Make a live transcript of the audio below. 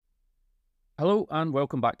Hello and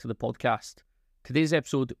welcome back to the podcast. Today's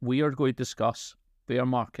episode, we are going to discuss bear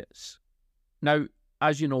markets. Now,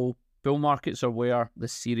 as you know, bull markets are where the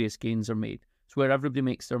serious gains are made. It's where everybody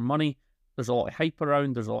makes their money. There's a lot of hype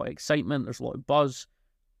around, there's a lot of excitement, there's a lot of buzz.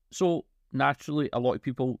 So naturally, a lot of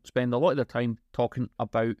people spend a lot of their time talking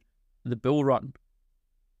about the bull run.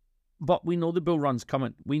 But we know the bull run's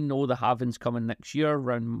coming. We know the halving's coming next year,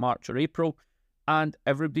 around March or April, and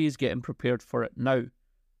everybody is getting prepared for it now.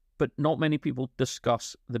 But not many people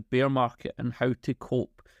discuss the bear market and how to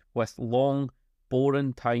cope with long,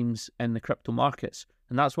 boring times in the crypto markets.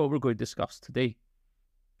 And that's what we're going to discuss today.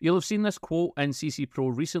 You'll have seen this quote in CC Pro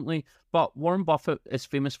recently, but Warren Buffett is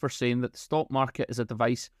famous for saying that the stock market is a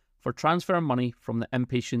device for transferring money from the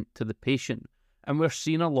impatient to the patient. And we're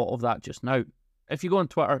seeing a lot of that just now. If you go on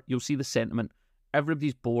Twitter, you'll see the sentiment.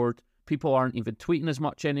 Everybody's bored. People aren't even tweeting as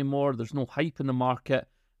much anymore. There's no hype in the market.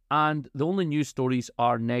 And the only news stories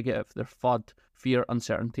are negative. They're FUD, fear,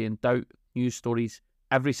 uncertainty, and doubt news stories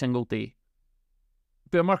every single day.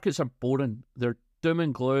 Bear markets are boring. They're doom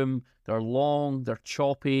and gloom. They're long. They're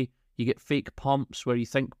choppy. You get fake pumps where you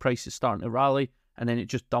think price is starting to rally and then it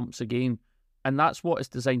just dumps again. And that's what it's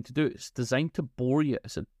designed to do. It's designed to bore you.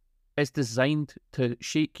 It's designed to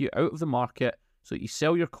shake you out of the market so that you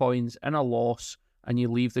sell your coins in a loss and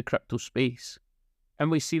you leave the crypto space.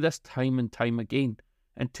 And we see this time and time again.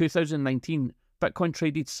 In 2019, Bitcoin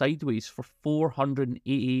traded sideways for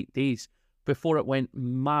 488 days before it went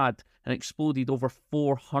mad and exploded over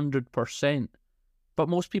 400%. But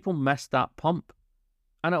most people missed that pump,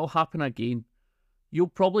 and it'll happen again. You'll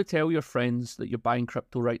probably tell your friends that you're buying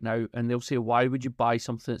crypto right now, and they'll say, why would you buy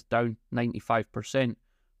something that's down 95%?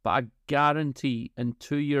 But I guarantee in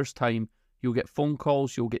 2 years' time, you'll get phone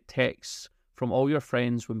calls, you'll get texts from all your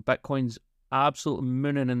friends when Bitcoin's absolutely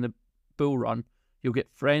mooning in the bull run. You'll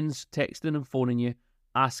get friends texting and phoning you,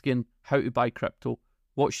 asking how to buy crypto,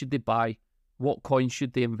 what should they buy, what coins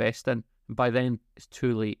should they invest in, and by then it's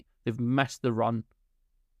too late. They've missed the run.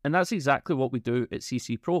 And that's exactly what we do at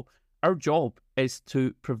CC Pro. Our job is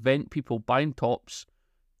to prevent people buying tops,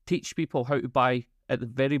 teach people how to buy at the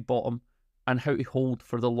very bottom, and how to hold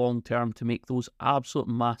for the long term to make those absolute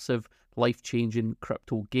massive life-changing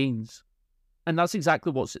crypto gains. And that's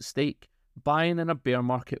exactly what's at stake. Buying in a bear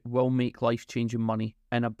market will make life-changing money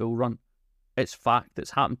in a bull run. It's fact. It's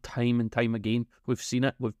happened time and time again. We've seen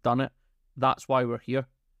it. We've done it. That's why we're here.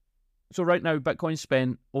 So right now, Bitcoin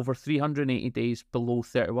spent over 380 days below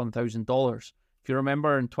 $31,000. If you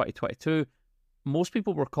remember in 2022, most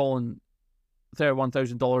people were calling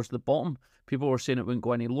 $31,000 the bottom. People were saying it wouldn't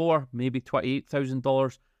go any lower, maybe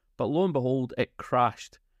 $28,000. But lo and behold, it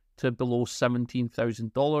crashed to below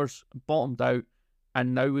 $17,000, bottomed out,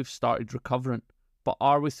 and now we've started recovering. But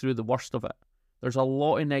are we through the worst of it? There's a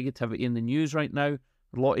lot of negativity in the news right now,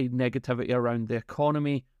 a lot of negativity around the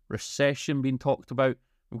economy, recession being talked about.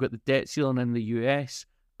 We've got the debt ceiling in the US,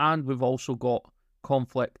 and we've also got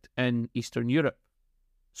conflict in Eastern Europe.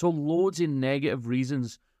 So loads of negative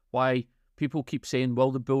reasons why people keep saying,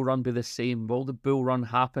 will the bull run be the same? Will the bull run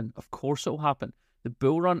happen? Of course it'll happen. The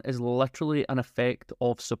bull run is literally an effect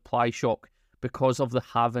of supply shock because of the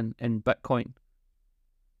halving in Bitcoin.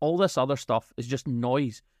 All this other stuff is just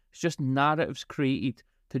noise. It's just narratives created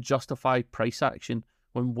to justify price action.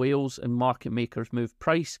 When whales and market makers move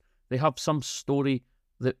price, they have some story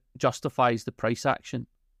that justifies the price action.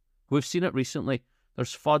 We've seen it recently.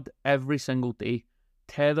 There's FUD every single day.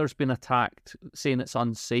 Tether's been attacked, saying it's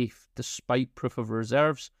unsafe despite proof of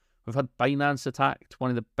reserves. We've had Binance attacked, one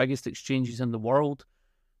of the biggest exchanges in the world.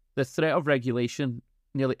 The threat of regulation,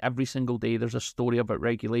 nearly every single day there's a story about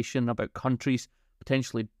regulation, about countries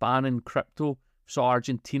potentially banning crypto. We saw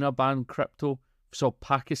Argentina ban crypto. We saw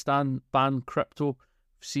Pakistan ban crypto.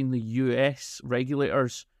 We've seen the US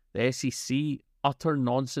regulators, the SEC, utter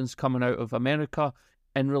nonsense coming out of America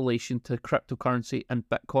in relation to cryptocurrency and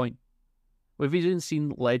Bitcoin. We've even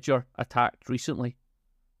seen Ledger attacked recently.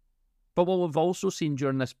 But what we've also seen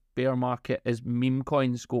during this bear market is meme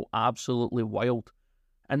coins go absolutely wild.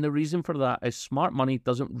 And the reason for that is smart money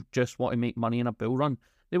doesn't just want to make money in a bull run.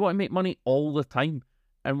 They want to make money all the time.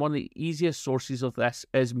 And one of the easiest sources of this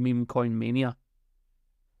is meme coin mania.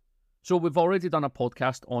 So we've already done a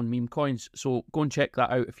podcast on meme coins, so go and check that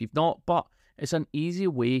out if you've not. But it's an easy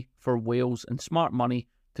way for whales and smart money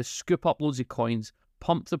to scoop up loads of coins,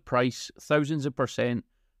 pump the price thousands of %,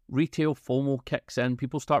 retail FOMO kicks in,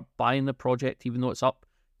 people start buying the project even though it's up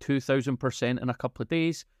 2,000% in a couple of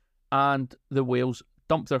days, and the whales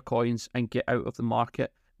dump their coins and get out of the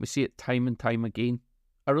market. We see it time and time again.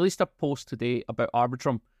 I released a post today about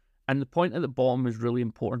Arbitrum, and the point at the bottom is really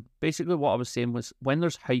important. Basically what I was saying was, when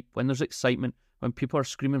there's hype, when there's excitement, when people are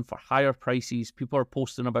screaming for higher prices, people are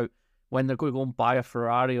posting about when they're going to go and buy a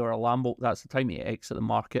Ferrari or a Lambo, that's the time to exit the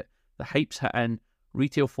market. The hype's hit in,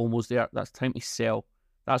 retail FOMO's there, that's the time to sell.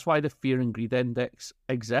 That's why the fear and greed index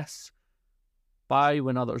exists. Buy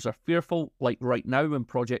when others are fearful, like right now when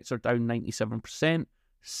projects are down 97%.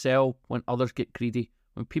 Sell when others get greedy.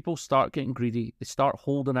 When people start getting greedy, they start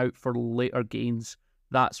holding out for later gains.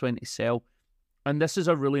 That's when to sell. And this is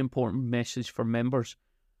a really important message for members.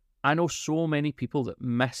 I know so many people that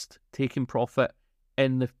missed taking profit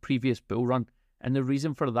in the previous bull run, and the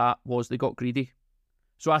reason for that was they got greedy.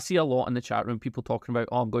 So I see a lot in the chat room, people talking about,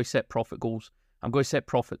 I'm going to set profit goals, I'm going to set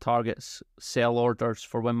profit targets, sell orders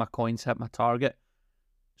for when my coins hit my target.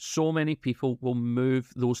 So many people will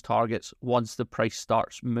move those targets once the price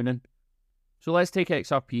starts mooning. So let's take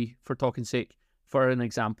XRP for talking sake for an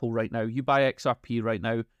example right now. You buy XRP right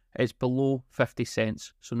now, it's below 50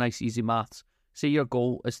 cents, so nice easy maths. Say your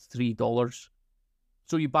goal is $3.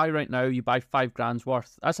 So you buy right now, you buy 5 grand's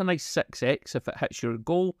worth. That's a nice 6x if it hits your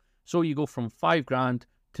goal. So you go from 5 grand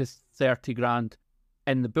to 30 grand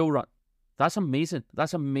in the bull run. That's amazing.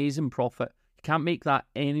 That's amazing profit. You can't make that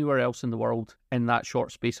anywhere else in the world in that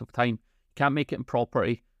short space of time. You can't make it in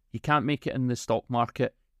property. You can't make it in the stock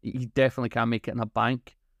market. You definitely can't make it in a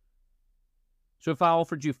bank. So if I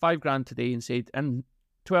offered you 5 grand today and said in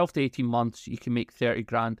 12 to 18 months you can make 30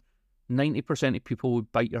 grand, 90% of people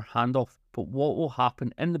would bite your hand off. But what will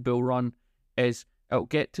happen in the bull run is it'll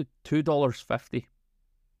get to $2.50.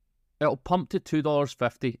 It'll pump to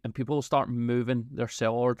 $2.50 and people will start moving their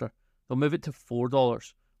sell order. They'll move it to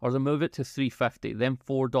 $4 or they'll move it to $3.50, then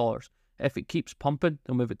 $4. If it keeps pumping,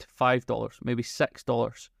 they'll move it to $5, maybe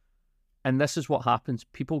 $6. And this is what happens.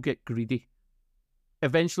 People get greedy.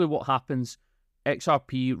 Eventually what happens,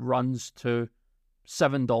 XRP runs to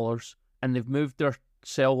 $7 and they've moved their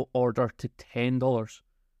sell order to $10.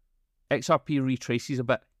 XRP retraces a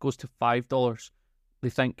bit, goes to $5. They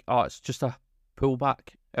think, oh, it's just a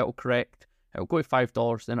pullback. It'll correct. It'll go to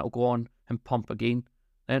 $5, then it'll go on and pump again.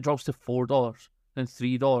 Then it drops to $4, then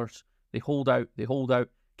 $3. They hold out,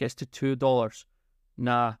 gets to $2.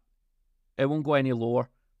 Nah, it won't go any lower.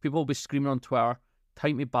 People will be screaming on Twitter,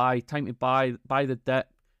 time to buy buy the dip.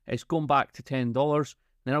 It's going back to $10.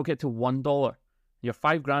 Then it'll get to $1. Your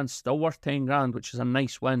 5 grand's still worth 10 grand, which is a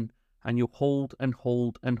nice win. And you'll hold and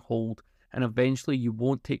hold and hold. And eventually you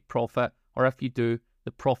won't take profit. Or if you do,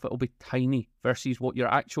 the profit will be tiny versus what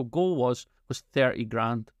your actual goal was 30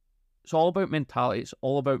 grand. It's all about mentality. It's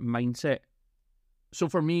all about mindset. So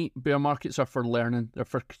for me, bear markets are for learning. They're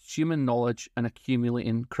for consuming knowledge and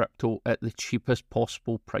accumulating crypto at the cheapest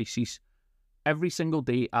possible prices. Every single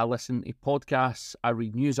day I listen to podcasts, I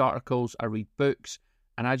read news articles, I read books,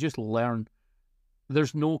 and I just learn.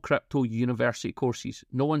 There's no crypto university courses.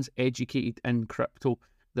 No one's educated in crypto.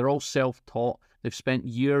 They're all self-taught. They've spent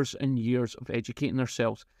years and years of educating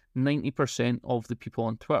themselves. 90% of the people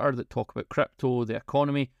on Twitter that talk about crypto, the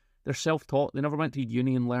economy, they're self-taught. They never went to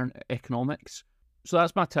uni and learned economics. So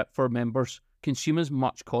that's my tip for members. Consume as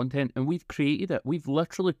much content, and we've created it. We've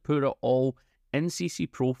literally put it all in CC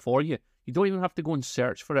Pro for you. You don't even have to go and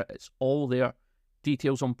search for it. It's all there.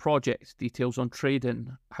 Details on projects, details on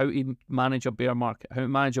trading, how to manage a bear market, how to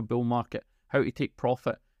manage a bull market, how to take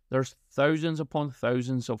profit. There's thousands upon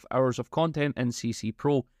thousands of hours of content in CC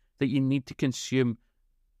Pro that you need to consume.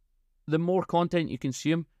 The more content you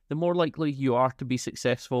consume, the more likely you are to be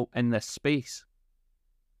successful in this space.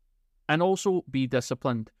 And also be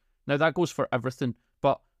disciplined. Now that goes for everything,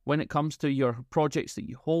 but when it comes to your projects that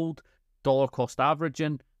you hold, dollar cost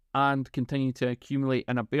averaging, and continue to accumulate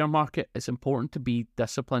in a bear market, it's important to be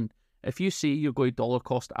disciplined. If you say you're going dollar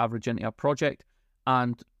cost average into a project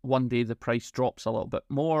and one day the price drops a little bit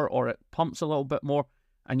more or it pumps a little bit more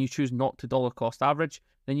and you choose not to dollar cost average,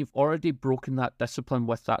 then you've already broken that discipline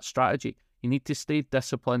with that strategy. You need to stay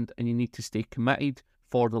disciplined and you need to stay committed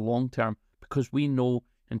for the long term, because we know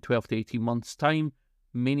in 12 to 18 months time,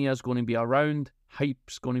 mania is going to be around,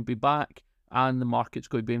 hype's going to be back, and the market's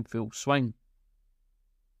going to be in full swing.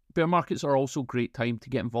 Bear markets are also a great time to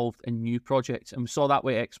get involved in new projects, and we saw that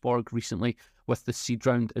with Xborg recently with the seed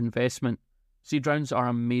round investment. Seed rounds are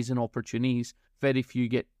amazing opportunities. Very few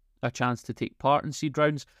get a chance to take part in seed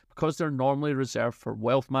rounds because they're normally reserved for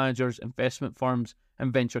wealth managers, investment firms,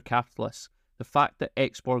 and venture capitalists. The fact that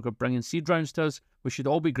Xborg are bringing seed rounds to us, we should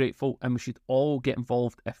all be grateful and we should all get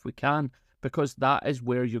involved if we can, because that is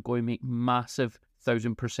where you're going to make massive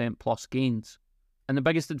 1000% plus gains. And the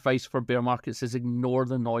biggest advice for bear markets is ignore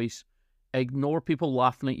the noise. Ignore people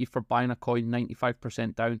laughing at you for buying a coin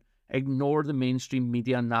 95% down. Ignore the mainstream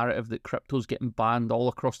media narrative that crypto's getting banned all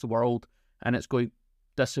across the world and it's going to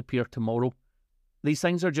disappear tomorrow. These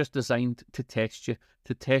things are just designed to test you,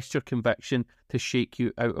 to test your conviction, to shake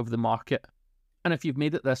you out of the market. And if you've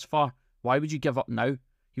made it this far, why would you give up now?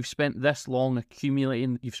 You've spent this long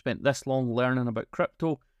accumulating, you've spent this long learning about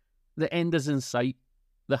crypto. The end is in sight.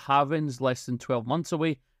 The halving's less than 12 months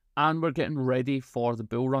away, and we're getting ready for the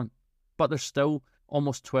bull run. But there's still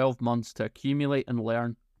almost 12 months to accumulate and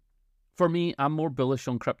learn. For me, I'm more bullish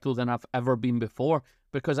on crypto than I've ever been before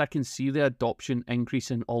because I can see the adoption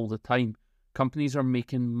increasing all the time. Companies are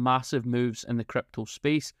making massive moves in the crypto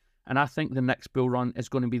space, and I think the next bull run is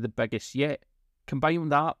going to be the biggest yet. Combine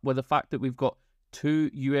that with the fact that we've got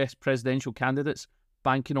 2 US presidential candidates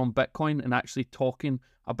banking on Bitcoin and actually talking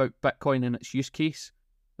about Bitcoin and its use case.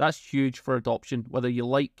 That's huge for adoption, whether you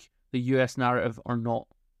like the US narrative or not.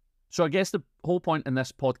 So I guess the whole point in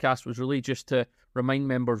this podcast was really just to remind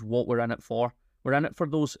members what we're in it for. We're in it for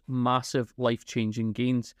those massive life-changing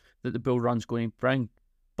gains that the bull run's going to bring.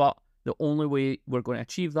 But the only way we're going to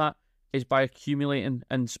achieve that is by accumulating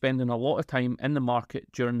and spending a lot of time in the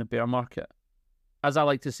market during the bear market. As I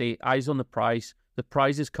like to say, eyes on the prize. The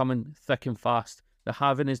prize is coming thick and fast. The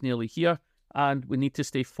halving is nearly here, and we need to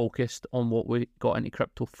stay focused on what we got into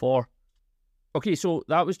crypto for. Okay, so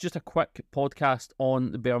that was just a quick podcast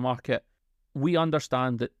on the bear market. We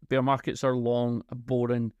understand that bear markets are long,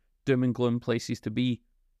 boring, doom and gloom places to be.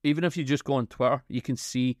 Even if you just go on Twitter, you can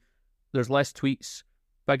see there's less tweets,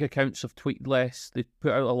 big accounts have tweeted less, they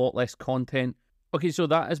put out a lot less content. Okay, so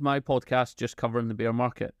that is my podcast just covering the bear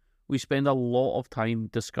market. We spend a lot of time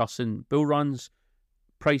discussing bull runs,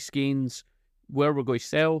 price gains, where we're going to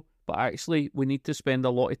sell, but actually we need to spend a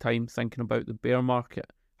lot of time thinking about the bear market,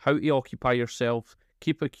 how to occupy yourself,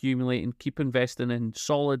 keep accumulating, keep investing in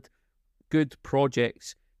solid, good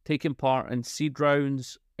projects, taking part in seed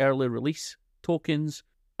rounds, early release tokens,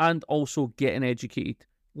 and also getting educated.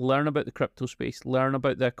 Learn about the crypto space, learn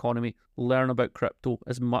about the economy, learn about crypto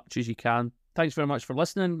as much as you can. Thanks very much for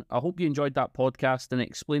listening. I hope you enjoyed that podcast and it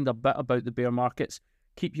explained a bit about the bear markets.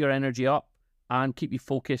 Keep your energy up and keep you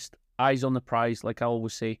focused, eyes on the prize, like I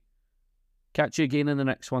always say. Catch you again in the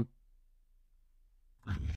next one.